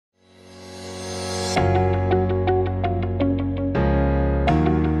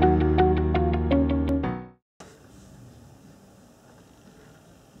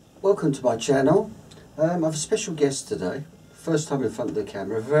welcome to my channel. I have a special guest today. First time in front of the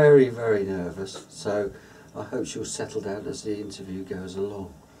camera, very, very nervous. So I hope she'll settle down as the interview goes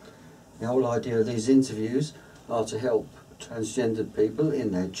along. The whole idea of these interviews are to help transgendered people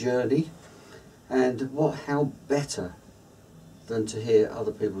in their journey, and how better than to hear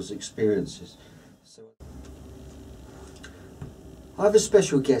other people's experiences. So I have a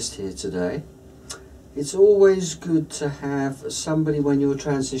special guest here today. It's always good to have somebody when you're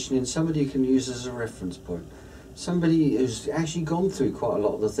transitioning, somebody you can use as a reference point. Somebody who's actually gone through quite a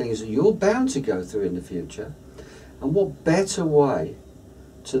lot of the things that you're bound to go through in the future. And what better way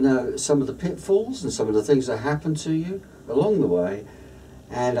to know some of the pitfalls and some of the things that happen to you along the way.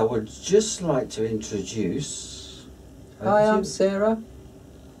 And I would just like to introduce... Hi, I'm Sarah.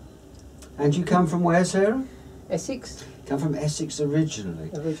 And you come from where, Sarah? Essex. Come from Essex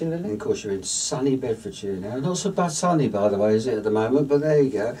originally. Originally. And of course you're in sunny Bedfordshire now. Not so bad sunny, by the way, is it, at the moment? But there you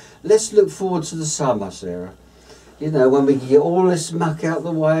go. Let's look forward to the summer, Sarah. You know, when we can get all this muck out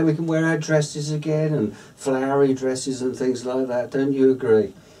the way, we can wear our dresses again and flowery dresses and things like that. Don't you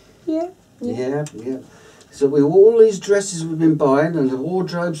agree? Yeah. Yeah. So all these dresses we've been buying, and the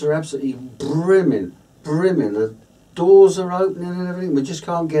wardrobes are absolutely brimming. The doors are opening and everything. We just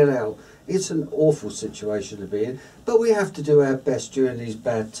can't get out. It's an awful situation to be in, but we have to do our best during these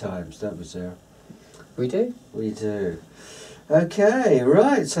bad times, don't we, Sarah? We do. We do. Okay,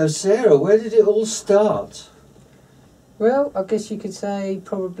 right. So, Sarah, where did it all start? Well, I guess you could say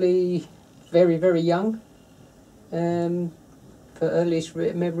probably very, very young. For earliest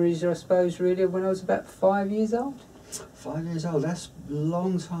memories, I suppose, really, when I was about 5 years old. 5 years old, that's a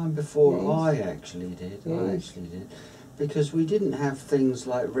long time before I actually did. Because we didn't have things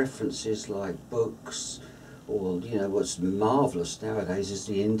like references like books, or, you know, what's marvellous nowadays is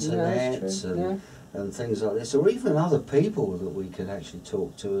the internet and things like this, or even other people that we could actually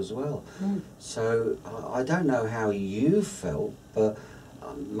talk to as well. So I don't know how you felt, but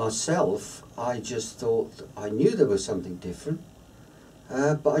myself, I just thought, I knew there was something different,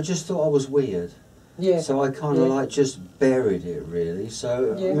 but I just thought I was weird. Yeah. So I kind of like just buried it, really.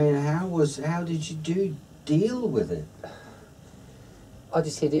 So I mean, how did you deal with it? I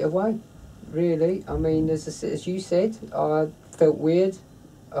just hid it away, really. I mean, as you said, I felt weird.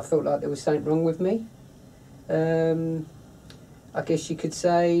 I felt like there was something wrong with me. I guess you could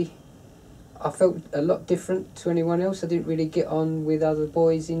say I felt a lot different to anyone else. I didn't really get on with other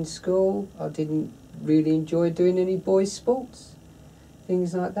boys in school. I didn't really enjoy doing any boys' sports,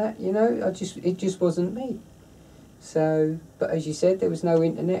 things like that, you know. It just wasn't me. So, but as you said, there was no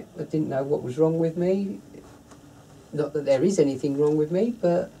internet. I didn't know what was wrong with me. Not that there is anything wrong with me,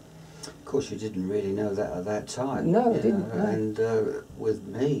 but... Of course, you didn't really know that at that time. No, I didn't. No. And with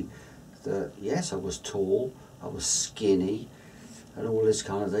me, yes, I was tall, I was skinny, and all this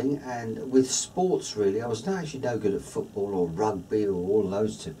kind of thing. And with sports, really, I was actually no good at football or rugby or all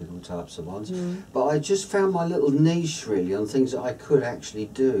those typical types of ones. But I just found my little niche, really, on things that I could actually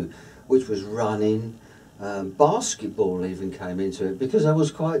do, which was running. Basketball even came into it because I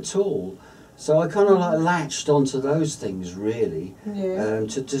was quite tall. So I kind of like latched onto those things, really,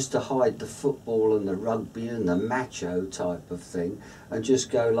 to hide the football and the rugby and the macho type of thing, and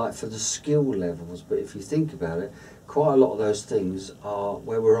just go like for the skill levels. But if you think about it, quite a lot of those things are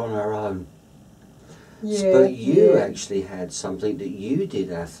where we're on our own. But you actually had something that you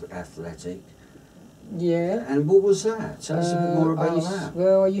did athletic. Yeah. And what was that? Tell us a bit more about that.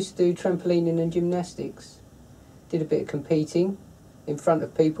 Well, I used to do trampolining and gymnastics. Did a bit of competing in front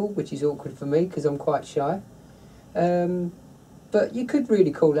of people, which is awkward for me because I'm quite shy. But you could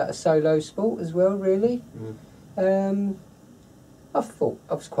really call that a solo sport as well, really. I thought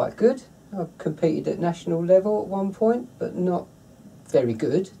I was quite good. I competed at national level at one point, but not very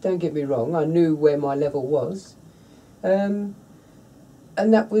good, don't get me wrong. I knew where my level was. And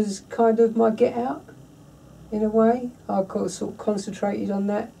that was kind of my get out, in a way. I sort of concentrated on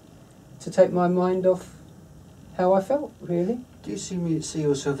that to take my mind off how I felt, really. Do you see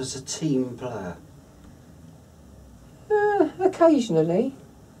yourself as a team player? Occasionally.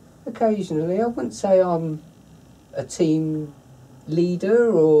 I wouldn't say I'm a team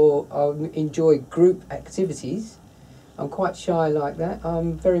leader or I enjoy group activities. I'm quite shy like that.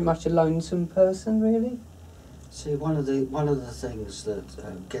 I'm very much a lonesome person, really. See, one of the things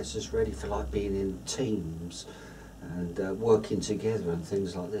that gets us ready for like being in teams and working together and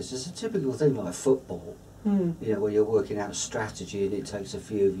things like this is a typical thing like football. You know, where you're working out strategy and it takes a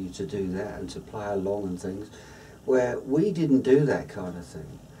few of you to do that and to play along and things, where we didn't do that kind of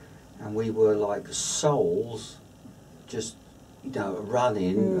thing. And we were like souls, just, you know,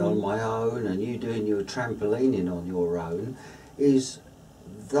 running on my own, and you doing your trampolining on your own is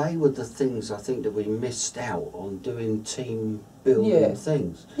they were the things I think that we missed out on doing team building Yeah.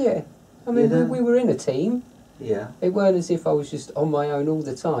 things. Yeah. I mean, You know? we were in a team. Yeah. It weren't as if I was just on my own all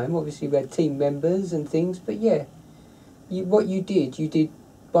the time. Obviously, we had team members and things, but yeah, what you did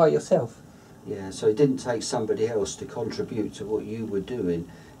by yourself. Yeah, so it didn't take somebody else to contribute to what you were doing.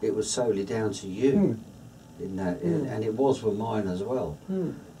 It was solely down to you in that, and it was with mine as well.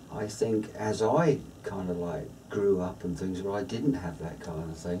 I think as I kind of like grew up and things, but I didn't have that kind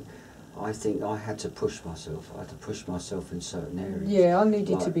of thing. I think I had to push myself. I had to push myself in certain areas. Yeah, I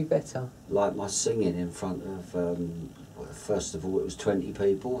needed to be better. Like my singing in front of, first of all, it was 20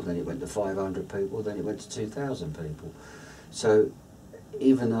 people, then it went to 500 people, then it went to 2,000 people. So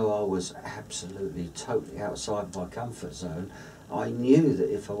even though I was absolutely, totally outside my comfort zone, I knew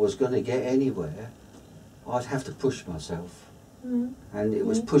that if I was going to get anywhere, I'd have to push myself. And it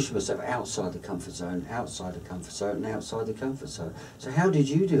was pushing myself outside the comfort zone, outside the comfort zone, and outside the comfort zone. So how did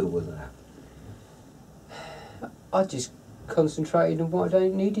you deal with that? I just concentrated on what I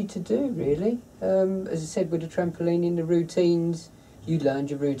needed to do, really. As I said, with the trampoline in the routines, you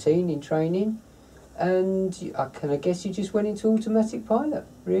learned your routine in training, and I guess you just went into automatic pilot,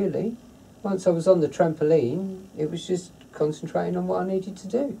 really. Once I was on the trampoline, it was just concentrating on what I needed to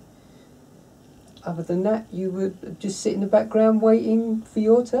do. Other than that, you would just sit in the background waiting for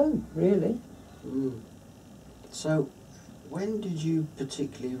your turn, really. So, when did you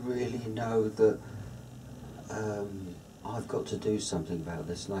particularly really know that I've got to do something about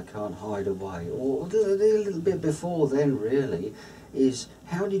this and I can't hide away? Or a little bit before then, really, is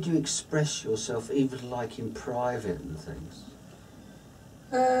how did you express yourself, even like in private and things?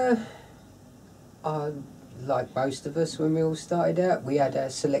 Like most of us, when we all started out, we had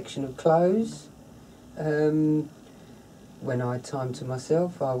a selection of clothes. When I had time to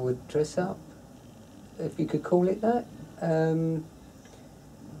myself, I would dress up, if you could call it that.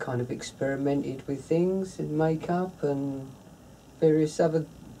 Kind of experimented with things and makeup and various other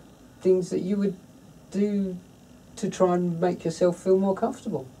things that you would do to try and make yourself feel more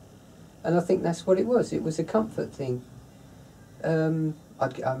comfortable. And I think that's what it was. It was a comfort thing.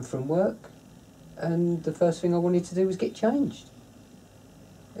 I'd get home from work and the first thing I wanted to do was get changed.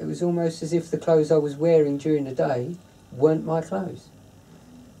 It was almost as if the clothes I was wearing during the day weren't my clothes.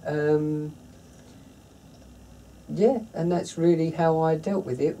 Yeah, and that's really how I dealt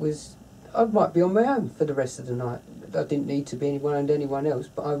with it. Was I might be on my own for the rest of the night. I didn't need to be around anyone else,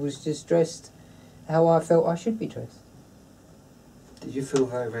 but I was just dressed how I felt I should be dressed. Did you feel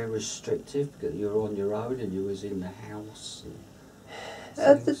very, very restrictive because you were on your own and you was in the house?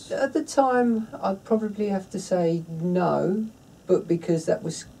 At the time, I'd probably have to say no, but because I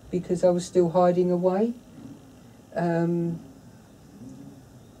was still hiding away.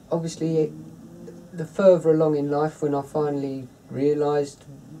 Obviously, the further along in life, when I finally realised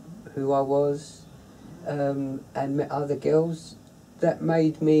who I was and met other girls, that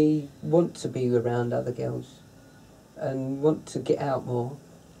made me want to be around other girls and want to get out more.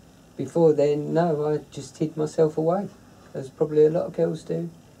 Before then, no, I just hid myself away, as probably a lot of girls do.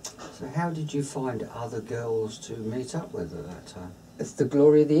 So how did you find other girls to meet up with at that time? It's the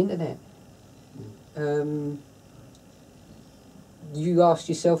glory of the internet. You asked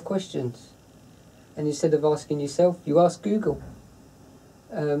yourself questions, and instead of asking yourself, you ask Google.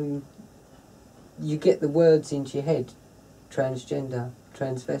 You get the words into your head: transgender,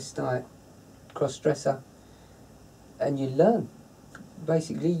 transvestite, cross-dresser, and you learn.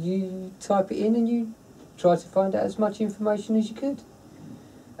 Basically, you type it in and you try to find out as much information as you could.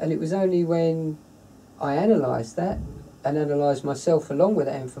 And it was only when I analysed that and analysed myself along with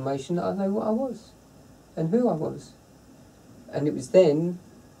that information that I know what I was and who I was. And it was then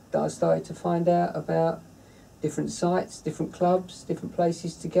that I started to find out about different sites, different clubs, different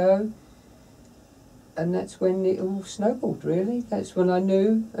places to go. And that's when it all snowballed, really. That's when I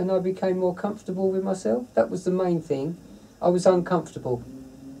knew and I became more comfortable with myself. That was the main thing. I was uncomfortable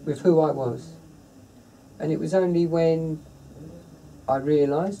with who I was. And it was only when I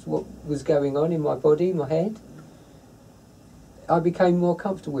realised what was going on in my body, my head, I became more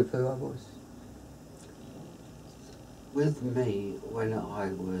comfortable with who I was. With me, when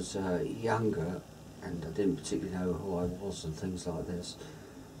I was younger, and I didn't particularly know who I was and things like this,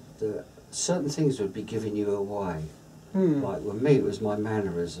 certain things would be giving you away. Like with me, it was my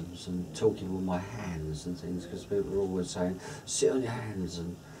mannerisms and talking with my hands and things, because people were always saying, sit on your hands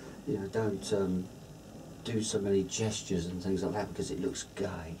and, you know, don't do so many gestures and things like that because it looks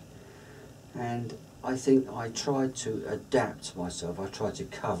gay. And I think I tried to adapt myself. I tried to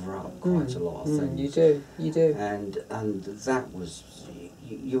cover up quite a lot of things. You do. And that was,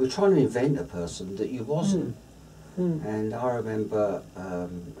 you were trying to invent a person that you wasn't. And I remember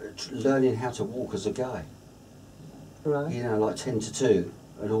learning how to walk as a guy. Right. You know, like 10 to 2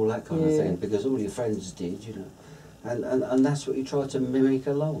 and all that kind of thing, because all your friends did, you know. And that's what you tried to mimic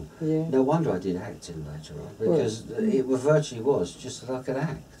along. Yeah. No wonder I did acting later on, because it virtually was just that I could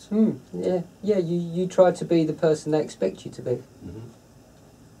act. Yeah. Yeah, you try to be the person they expect you to be.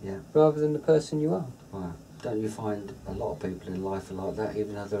 Yeah. Rather than the person you are. Right. Don't you find a lot of people in life are like that,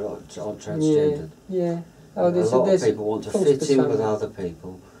 even though they're aren't transgendered? Yeah. A lot of people want to fit in with persona. other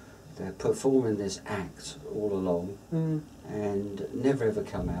people. They're performing this act all along and never ever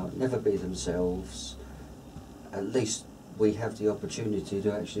come out, never be themselves. At least we have the opportunity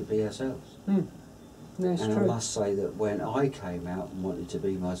to actually be ourselves. That's and true. I must say that when I came out and wanted to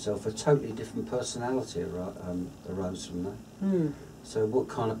be myself, a totally different personality arose from that. So what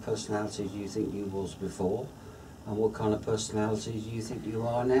kind of personality do you think you was before? And what kind of personality do you think you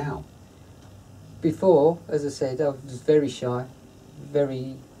are now? Before, as I said, I was very shy,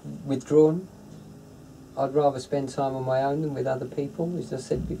 very withdrawn. I'd rather spend time on my own than with other people, as I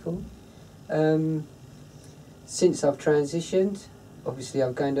said before. Since I've transitioned, obviously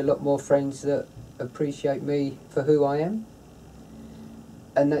I've gained a lot more friends that appreciate me for who I am,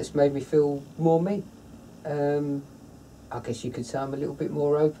 and that's made me feel more me. I guess you could say I'm a little bit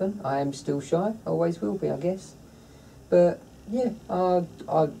more open. I am still shy, always will be, I guess. But yeah,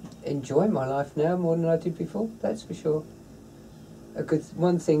 I enjoy my life now more than I did before, that's for sure.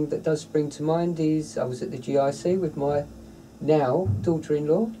 One thing that does spring to mind is I was at the GIC with my now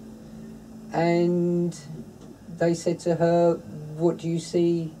daughter-in-law, and they said to her, "What do you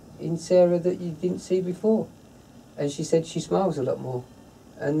see in Sarah that you didn't see before?" And she said she smiles a lot more,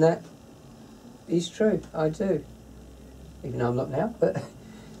 and that is true. I do, even though I'm not now. But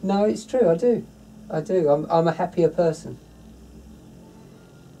no, it's true. I do. I'm a happier person.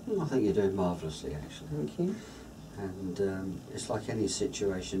 I think you're doing marvellously, actually. Thank you. And it's like any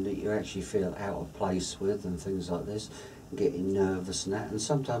situation that you actually feel out of place with and things like this, getting nervous and that, and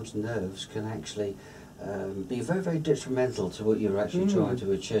sometimes nerves can actually be very, very detrimental to what you're actually trying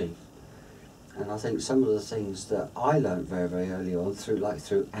to achieve. And I think some of the things that I learned very, very early on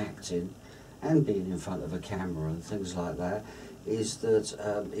through acting and being in front of a camera and things like that is that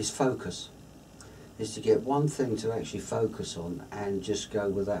is focus. Is to get one thing to actually focus on and just go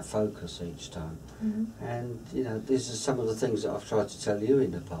with that focus each time. And you know, these are some of the things that I've tried to tell you in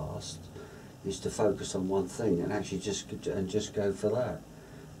the past, is to focus on one thing and actually just go for that.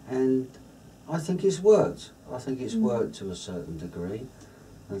 And I think it's worked. I think it's worked to a certain degree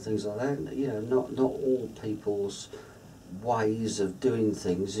and things like that. You know, not all people's ways of doing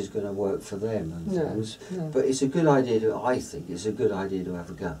things is going to work for them and things. But it's a good idea I think it's a good idea to have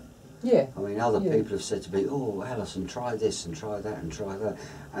a go. Yeah. I mean, other people have said to me, "Oh, Alison, try this and try that and try that."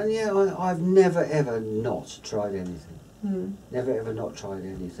 And yeah, I've never ever not tried anything. Never ever not tried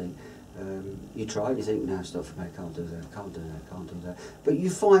anything. You try it, you think, "No, it's not for me, I can't do that, can't do that, can't do that." But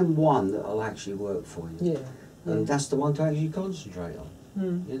you find one that will actually work for you. And that's the one to actually concentrate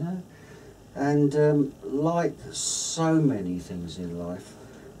on, you know? And like so many things in life,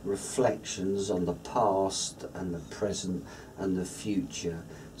 reflections on the past and the present and the future,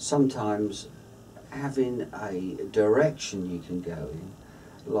 sometimes having a direction you can go in,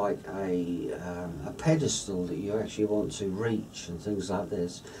 like a pedestal that you actually want to reach and things like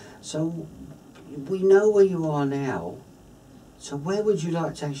this. So we know where you are now, so where would you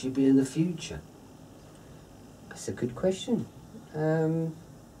like to actually be in the future? That's a good question. I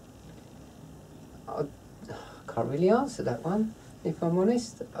can't really answer that one, if I'm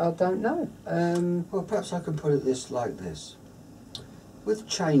honest. I don't know. Well, perhaps I can put it like this. With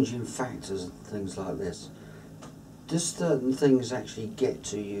changing factors and things like this, does certain things actually get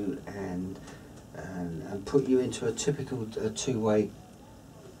to you and put you into a typical two-way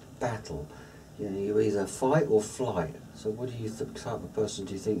battle? You know, you either fight or flight. So what type of person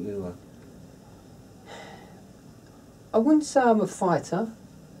do you think you are? I wouldn't say I'm a fighter.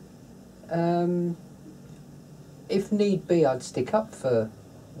 If need be, I'd stick up for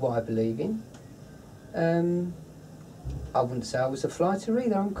what I believe in. I wouldn't say I was a fighter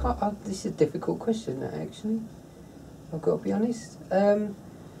either. This is a difficult question, actually. I've got to be honest. Well,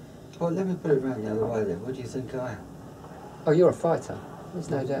 let me put it around the other way then. What do you think I am? Oh, you're a fighter. There's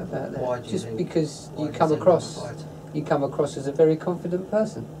no doubt about that. Why do you Just think, because why you do you come think across, I'm a fighter? you come across as a very confident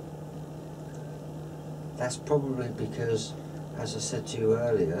person. That's probably because, as I said to you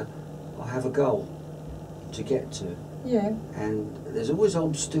earlier, I have a goal to get to. Yeah. And there's always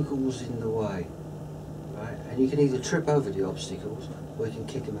obstacles in the way, right? And you can either trip over the obstacles or you can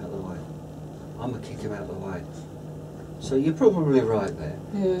kick them out of the way. I'm going to kick them out of the way. So you're probably right there.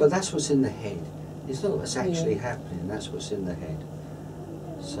 Yeah. But that's what's in the head. It's not what's actually happening, that's what's in the head.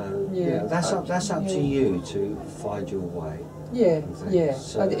 So Yeah, that's up to you to find your way. Yeah, and things. yeah.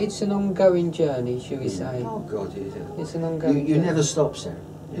 So, It's an ongoing journey, shall we say? oh God, It's an ongoing. you journey. never stop, Sarah.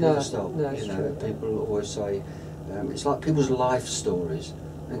 You No, never stop. no, it's true. People always say it's like people's life stories,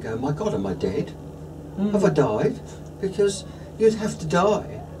 and go, "My God, am I dead? Have I died?" Because you'd have to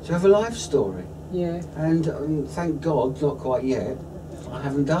die to have a life story. Yeah. And thank God, not quite yet. I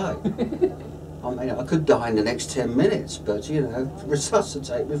haven't died. I mean, I could die in the next 10 minutes, but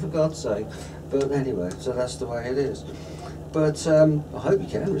resuscitate me for God's sake. But anyway, so that's the way it is. But I hope you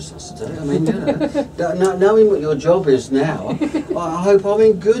can resuscitate. I mean, knowing what your job is now, I hope I'm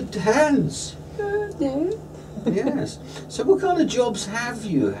in good hands. Yeah. Yes. So what kind of jobs have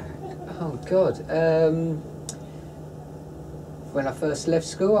you had? Oh God. When I first left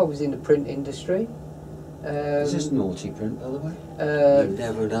school, I was in the print industry. Is this naughty print, by the way? You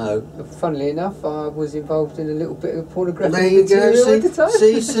never know. Funnily enough, I was involved in a little bit of pornographic There you go, material at the time.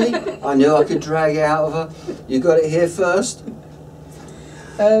 see? I knew I could drag it out of her. You got it here first.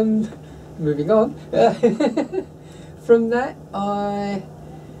 Moving on. From that, I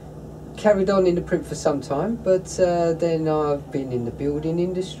carried on in the print for some time, but then I've been in the building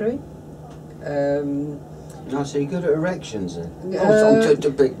industry. No, so you're good at erections then?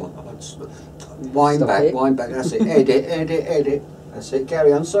 Big one. Wind back, that's it. Edit. That's it,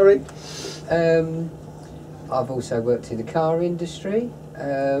 carry on, sorry. I've also worked in the car industry,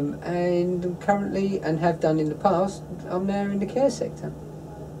 and currently, and have done in the past, I'm now in the care sector.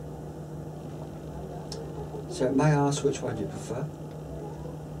 So may I ask which one you prefer?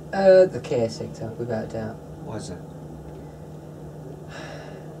 The care sector, without a doubt. Why is that?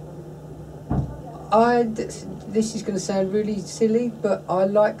 This is going to sound really silly, but I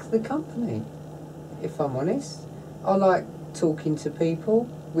like the company, if I'm honest. I like talking to people,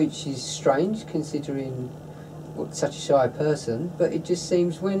 which is strange considering what such a shy person, but it just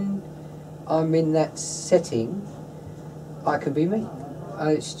seems when I'm in that setting, I can be me.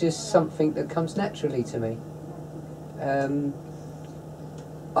 It's just something that comes naturally to me.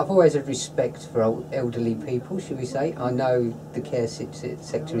 I've always had respect for elderly people, shall we say. I know the care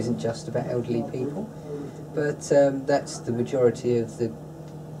sector isn't just about elderly people, but that's the majority of the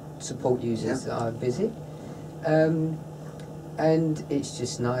support users that I visit. And it's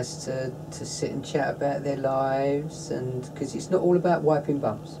just nice to sit and chat about their lives, and because it's not all about wiping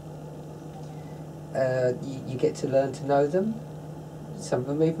bums. You get to learn to know them. Some of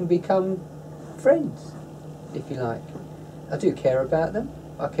them even become friends, if you like. I do care about them.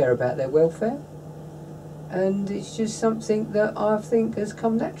 I care about their welfare, and it's just something that I think has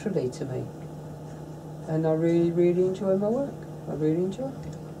come naturally to me, and I really, really enjoy my work. I really enjoy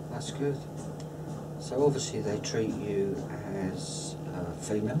it. That's good. So obviously they treat you as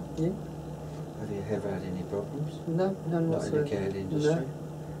female. Yeah. Have you ever had any problems? No, none Not in the whatsoever. care industry?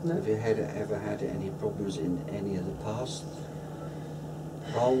 No. Have you ever had any problems in any of the past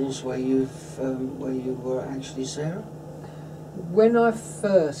roles where you were actually Sarah? When I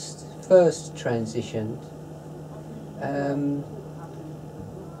first transitioned,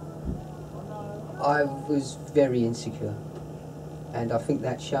 I was very insecure, and I think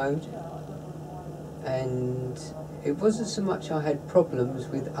that showed. And it wasn't so much I had problems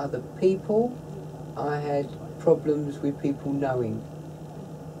with other people, I had problems with people knowing.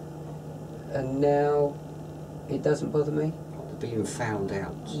 And now it doesn't bother me. Being found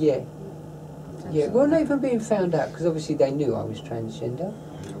out. Yeah. Yeah, well, not even being found out, because obviously they knew I was transgender.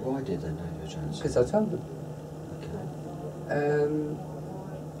 Why did they know you were transgender? Because I told them.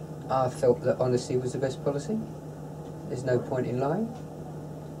 Okay. I felt that honesty was the best policy. There's no point in lying.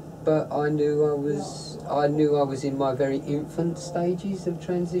 But I knew I was in my very infant stages of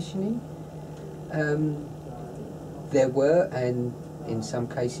transitioning. There were, and in some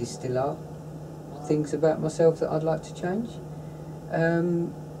cases still are, things about myself that I'd like to change.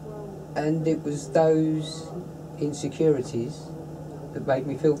 And it was those insecurities that made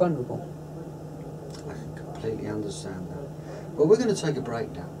me feel vulnerable. I can completely understand that. Well, we're going to take a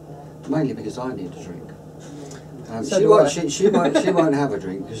break now, mainly because I need a drink. She won't have a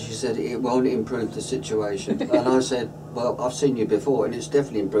drink because she said it won't improve the situation. And I said, well, I've seen you before and it's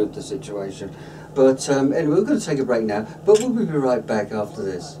definitely improved the situation. But anyway, we're going to take a break now, but we'll be right back after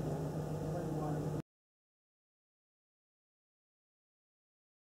this.